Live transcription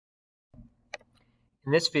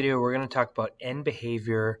In this video, we're going to talk about end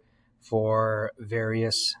behavior for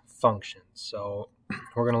various functions. So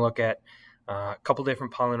we're going to look at a couple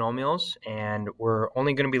different polynomials, and we're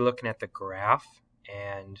only going to be looking at the graph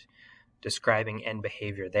and describing end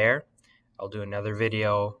behavior there. I'll do another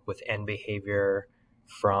video with end behavior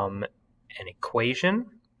from an equation,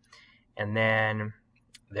 and then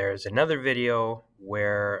there's another video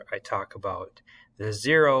where I talk about the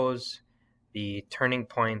zeros, the turning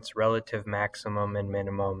points, relative maximum and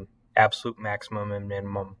minimum, absolute maximum and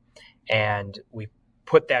minimum, and we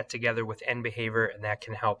put that together with end behavior, and that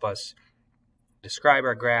can help us describe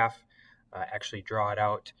our graph, actually draw it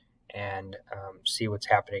out, and see what's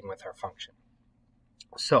happening with our function.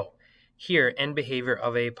 So here, end behavior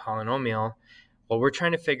of a polynomial, well, we're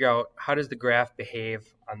trying to figure out how does the graph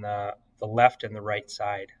behave on the left and the right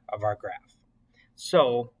side of our graph.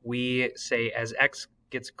 So we say as x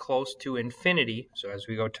gets close to infinity, so as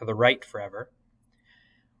we go to the right forever,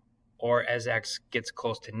 or as x gets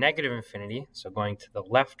close to negative infinity, so going to the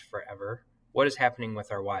left forever, what is happening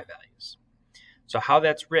with our y values? So how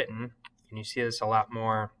that's written, and you see this a lot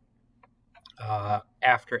more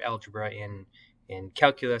after algebra in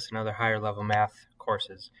calculus and other higher level math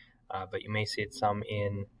courses, but you may see it some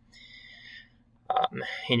in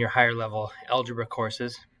your higher level algebra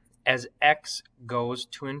courses. As x goes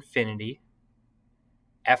to infinity,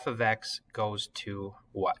 f of x goes to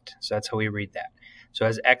what? So that's how we read that. So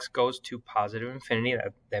as x goes to positive infinity,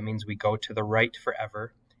 that means we go to the right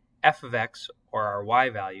forever. F of x, or our y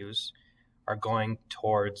values, are going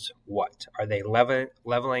towards what? Are they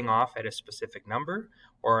leveling off at a specific number,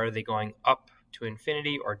 or are they going up to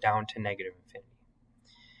infinity or down to negative infinity?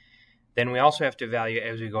 Then we also have to evaluate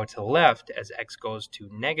as we go to the left, as x goes to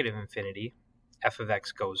negative infinity, f of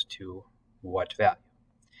x goes to what value?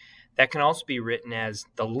 That can also be written as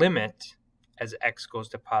the limit as x goes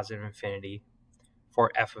to positive infinity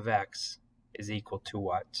for f of x is equal to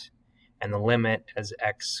what? And the limit as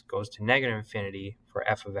x goes to negative infinity for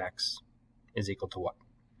f of x is equal to what?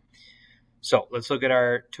 So let's look at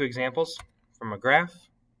our two examples from a graph.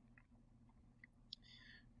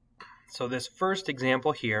 So this first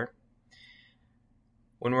example here,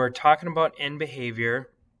 when we're talking about end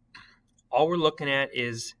behavior, all we're looking at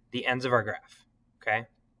is the ends of our graph, okay?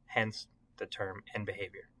 Hence the term end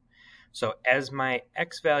behavior. So as my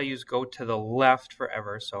x values go to the left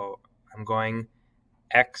forever, so I'm going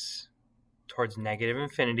x towards negative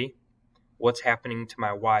infinity, what's happening to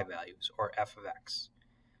my y values, or f of x?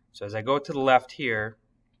 So as I go to the left here,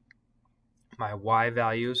 my y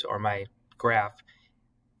values, or my graph,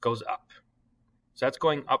 goes up. So that's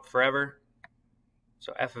going up forever,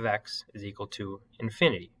 so f of x is equal to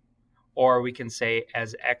infinity. Or we can say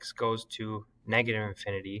as x goes to negative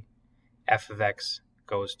infinity, f of x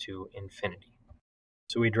goes to infinity.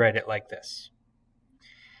 So we'd write it like this.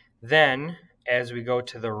 Then, as we go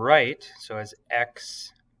to the right, so as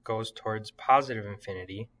x goes towards positive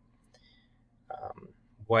infinity,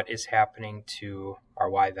 what is happening to our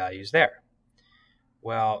y values there?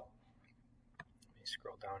 Well, let me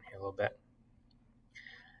scroll down here a little bit.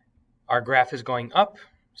 Our graph is going up,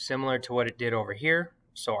 similar to what it did over here.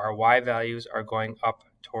 So our y values are going up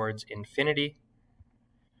towards infinity.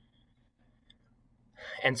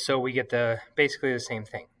 And so we get basically the same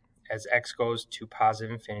thing. As x goes to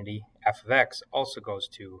positive infinity, f of x also goes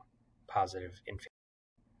to positive infinity.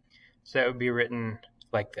 So that would be written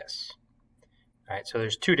like this. All right, so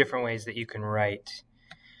there's two different ways that you can write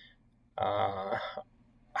how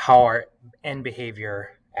our end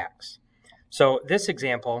behavior acts. So this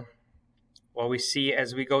example, well, we see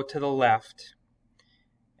as we go to the left,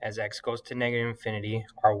 as x goes to negative infinity,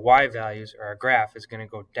 our y values, or our graph, is going to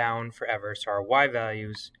go down forever. So our y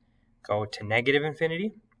values go to negative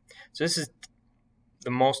infinity. So this is the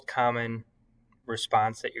most common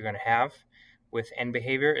response that you're going to have with end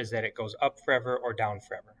behavior, is that it goes up forever or down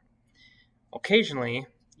forever. Occasionally,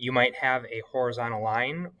 you might have a horizontal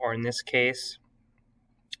line, or in this case,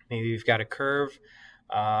 maybe you've got a curve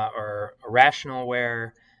or a rational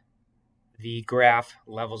where the graph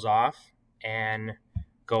levels off and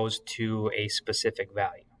goes to a specific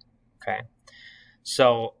value, okay?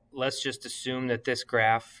 So let's just assume that this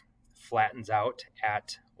graph flattens out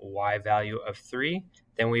at y value of 3.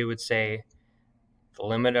 Then we would say the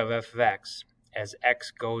limit of f of x as x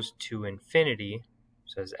goes to infinity,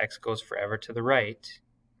 so as x goes forever to the right,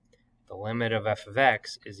 the limit of f of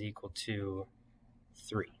x is equal to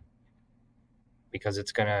 3. Because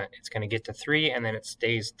it's gonna get to 3, and then it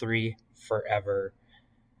stays 3 forever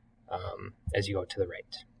as you go to the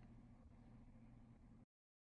right.